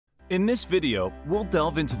In this video, we'll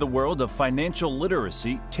delve into the world of financial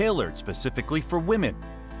literacy tailored specifically for women.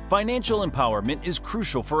 Financial empowerment is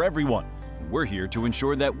crucial for everyone. We're here to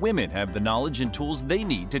ensure that women have the knowledge and tools they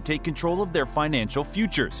need to take control of their financial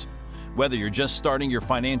futures. Whether you're just starting your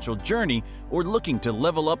financial journey or looking to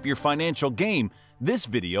level up your financial game, this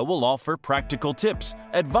video will offer practical tips,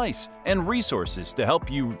 advice, and resources to help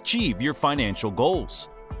you achieve your financial goals.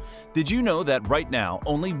 Did you know that right now,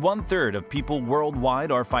 only 1/3 of people worldwide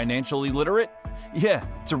are financially literate? Yeah,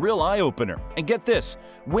 it's a real eye-opener. And get this,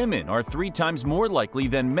 women are 3 times more likely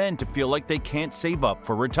than men to feel like they can't save up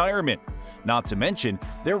for retirement. Not to mention,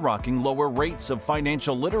 they're rocking lower rates of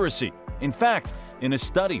financial literacy. In fact, in a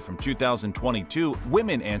study from 2022,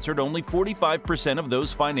 women answered only 45% of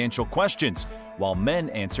those financial questions, while men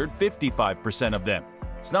answered 55% of them.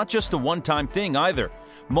 It's not just a one-time thing either.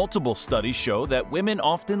 Multiple studies show that women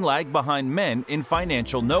often lag behind men in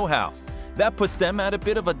financial know-how. That puts them at a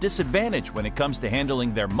bit of a disadvantage when it comes to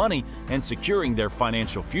handling their money and securing their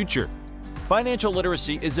financial future. Financial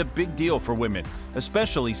literacy is a big deal for women,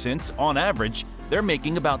 especially since, on average, they're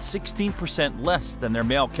making about 16% less than their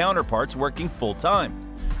male counterparts working full-time.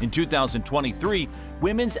 In 2023,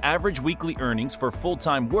 women's average weekly earnings for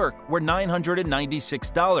full-time work were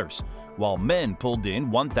 $996, while men pulled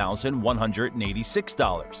in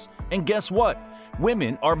 $1,186. And guess what?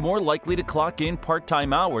 Women are more likely to clock in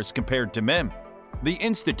part-time hours compared to men. The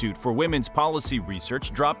Institute for Women's Policy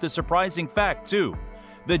Research dropped a surprising fact, too.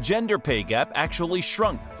 The gender pay gap actually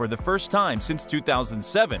shrunk for the first time since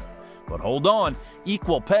 2007. But hold on,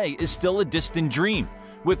 equal pay is still a distant dream,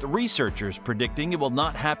 with researchers predicting it will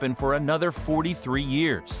not happen for another 43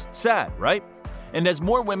 years. Sad, right? And as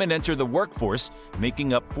more women enter the workforce,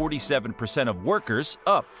 making up 47% of workers,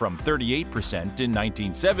 up from 38% in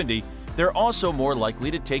 1970, they're also more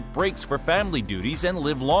likely to take breaks for family duties and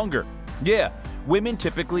live longer. Yeah, women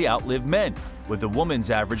typically outlive men, with a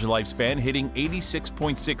woman's average lifespan hitting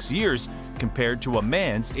 86.6 years compared to a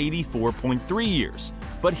man's 84.3 years.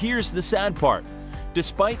 But here's the sad part.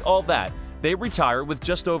 Despite all that, they retire with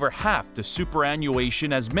just over half the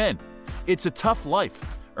superannuation as men. It's a tough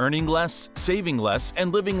life, earning less, saving less,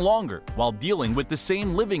 and living longer while dealing with the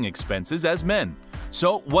same living expenses as men.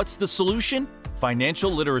 So what's the solution?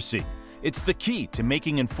 Financial literacy. It's the key to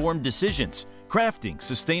making informed decisions, crafting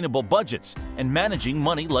sustainable budgets, and managing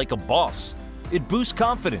money like a boss. It boosts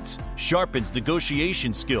confidence, sharpens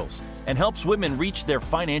negotiation skills, and helps women reach their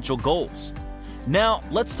financial goals. Now,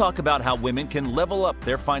 let's talk about how women can level up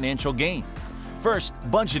their financial game. First,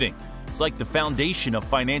 budgeting. It's like the foundation of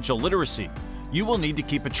financial literacy. You will need to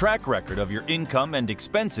keep a track record of your income and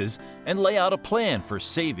expenses and lay out a plan for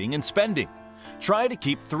saving and spending. Try to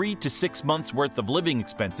keep 3 to 6 months' worth of living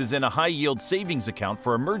expenses in a high-yield savings account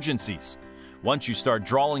for emergencies. Once you start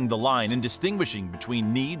drawing the line and distinguishing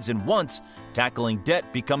between needs and wants, tackling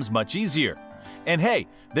debt becomes much easier. And hey,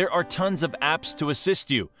 there are tons of apps to assist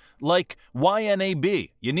you, like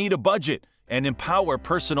YNAB, You Need a Budget, and Empower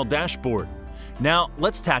Personal Dashboard. Now,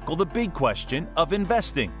 let's tackle the big question of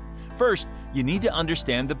investing. First, you need to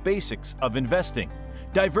understand the basics of investing.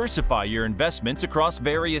 Diversify your investments across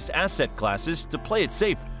various asset classes to play it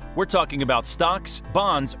safe. We're talking about stocks,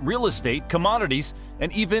 bonds, real estate, commodities,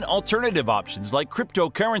 and even alternative options like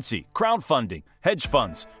cryptocurrency, crowdfunding, hedge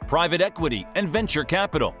funds, private equity, and venture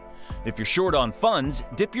capital. If you're short on funds,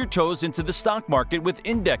 dip your toes into the stock market with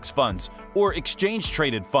index funds or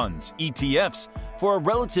exchange-traded funds, ETFs, for a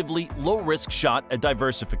relatively low-risk shot at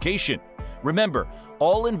diversification. Remember,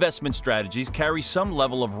 all investment strategies carry some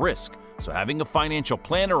level of risk, so having a financial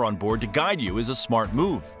planner on board to guide you is a smart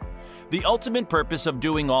move. The ultimate purpose of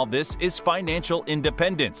doing all this is financial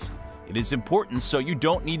independence. It is important so you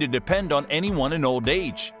don't need to depend on anyone in old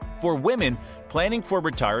age. For women, planning for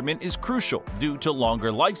retirement is crucial due to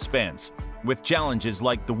longer lifespans. With challenges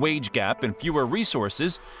like the wage gap and fewer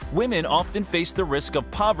resources, women often face the risk of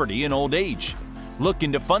poverty in old age. Look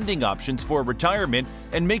into funding options for retirement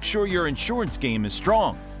and make sure your insurance game is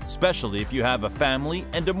strong, especially if you have a family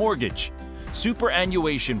and a mortgage.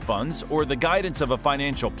 Superannuation funds or the guidance of a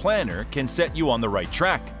financial planner can set you on the right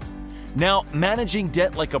track. Now, managing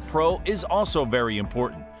debt like a pro is also very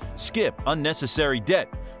important. Skip unnecessary debt,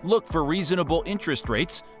 look for reasonable interest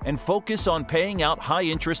rates, and focus on paying out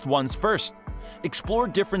high-interest ones first. Explore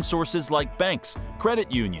different sources like banks,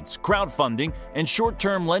 credit unions, crowdfunding, and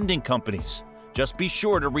short-term lending companies. Just be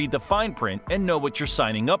sure to read the fine print and know what you're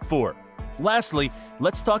signing up for. Lastly,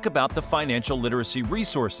 let's talk about the financial literacy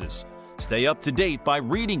resources. Stay up to date by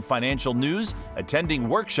reading financial news, attending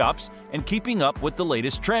workshops, and keeping up with the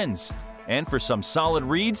latest trends. And for some solid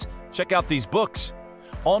reads, check out these books.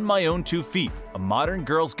 On My Own 2 Feet, A Modern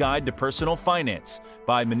Girl's Guide to Personal Finance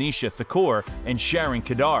by Manisha Thakur and Sharon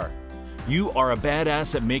Kedar. You Are a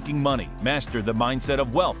Badass at Making Money, Master the Mindset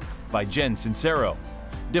of Wealth by Jen Sincero.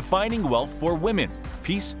 Defining Wealth for Women,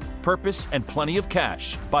 Peace, Purpose, and Plenty of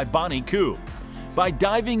Cash by Bonnie Koo. By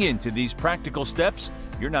diving into these practical steps,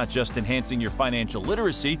 you're not just enhancing your financial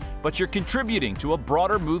literacy, but you're contributing to a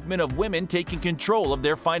broader movement of women taking control of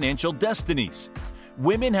their financial destinies.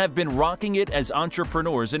 Women have been rocking it as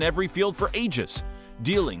entrepreneurs in every field for ages,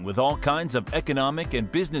 dealing with all kinds of economic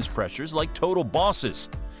and business pressures like total bosses.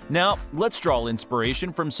 Now, let's draw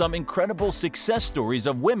inspiration from some incredible success stories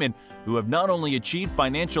of women who have not only achieved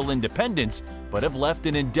financial independence, but have left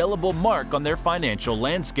an indelible mark on their financial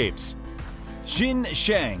landscapes. Xin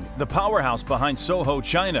Shang, the powerhouse behind Soho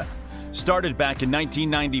China. Started back in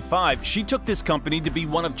 1995, she took this company to be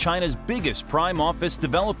one of China's biggest prime office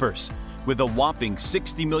developers, with a whopping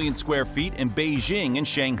 60 million square feet in Beijing and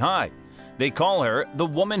Shanghai. They call her the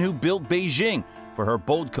woman who built Beijing for her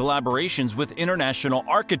bold collaborations with international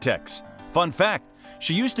architects. Fun fact,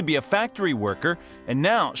 she used to be a factory worker, and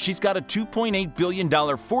now she's got a $2.8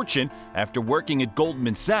 billion fortune after working at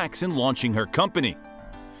Goldman Sachs and launching her company.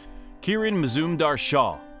 Kiran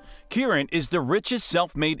Mazumdar-Shaw. Kiran is the richest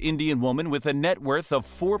self-made Indian woman with a net worth of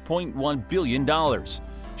 $4.1 billion.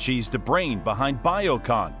 She's the brain behind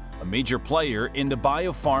Biocon, a major player in the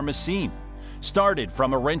biopharma scene. Started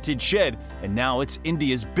from a rented shed, and now it's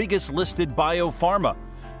India's biggest listed biopharma.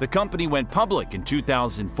 The company went public in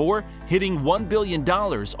 2004, hitting $1 billion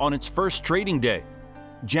on its first trading day.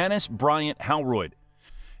 Janice Bryant Howroyd.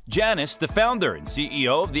 Janice, the founder and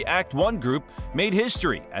CEO of the Act One Group, made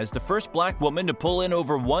history as the first black woman to pull in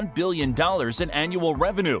over $1 billion in annual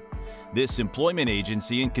revenue. This employment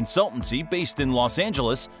agency and consultancy based in Los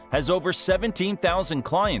Angeles has over 17,000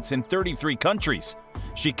 clients in 33 countries.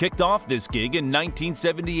 She kicked off this gig in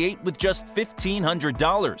 1978 with just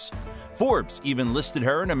 $1,500. Forbes even listed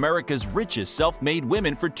her in America's richest self-made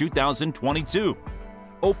women for 2022.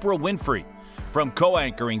 Oprah Winfrey. From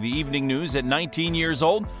co-anchoring the evening news at 19 years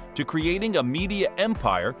old to creating a media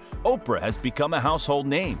empire, Oprah has become a household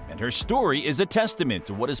name, and her story is a testament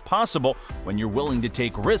to what is possible when you're willing to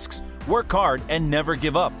take risks, work hard, and never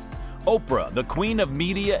give up. Oprah, the queen of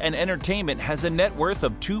media and entertainment, has a net worth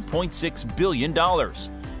of $2.6 billion.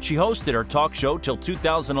 She hosted her talk show till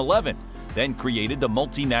 2011, then created the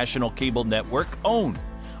multinational cable network OWN,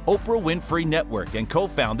 Oprah Winfrey Network, and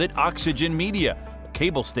co-founded Oxygen Media, a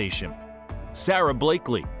cable station. Sarah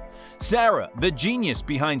Blakely. Sarah, the genius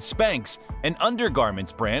behind Spanx, an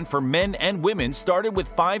undergarments brand for men and women, started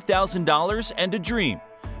with $5,000 and a dream.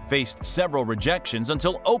 Faced several rejections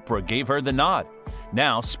until Oprah gave her the nod.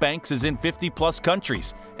 Now Spanx is in 50-plus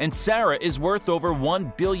countries, and Sarah is worth over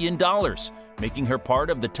 $1 billion, making her part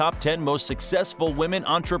of the top 10 most successful women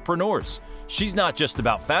entrepreneurs. She's not just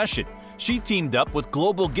about fashion. She teamed up with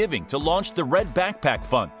Global Giving to launch the Red Backpack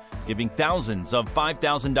Fund, giving thousands of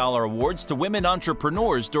 $5,000 awards to women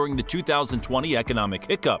entrepreneurs during the 2020 economic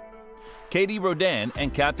hiccup. Katie Rodan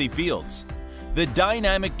and Kathy Fields. The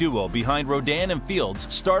dynamic duo behind Rodan and Fields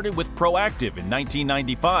started with Proactive in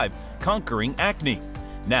 1995, conquering acne.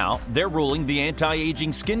 Now they're ruling the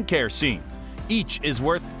anti-aging skincare scene. Each is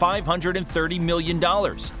worth $530 million,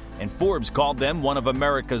 and Forbes called them one of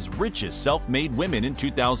America's richest self-made women in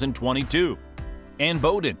 2022. Ann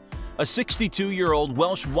Bowden, a 62-year-old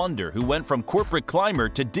Welsh wonder who went from corporate climber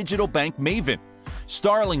to digital bank maven.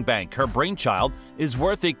 Starling Bank, her brainchild, is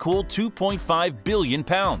worth a cool £2.5 billion,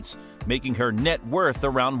 making her net worth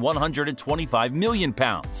around £125 million.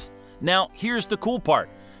 Now, here's the cool part.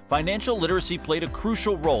 Financial literacy played a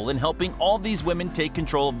crucial role in helping all these women take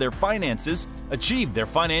control of their finances, achieve their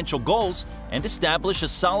financial goals, and establish a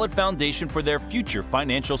solid foundation for their future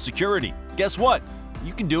financial security. Guess what?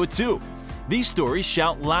 You can do it too. These stories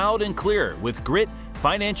shout loud and clear. With grit,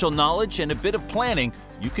 financial knowledge, and a bit of planning,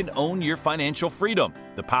 you can own your financial freedom.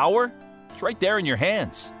 The power? It's right there in your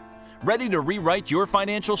hands. Ready to rewrite your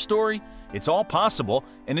financial story? It's all possible,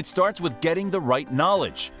 and it starts with getting the right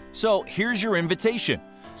knowledge. So here's your invitation.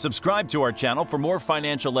 Subscribe to our channel for more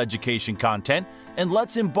financial education content, and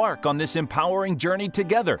let's embark on this empowering journey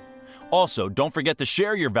together. Also, don't forget to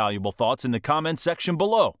share your valuable thoughts in the comments section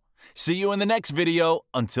below. See you in the next video.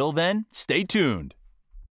 Until then, stay tuned.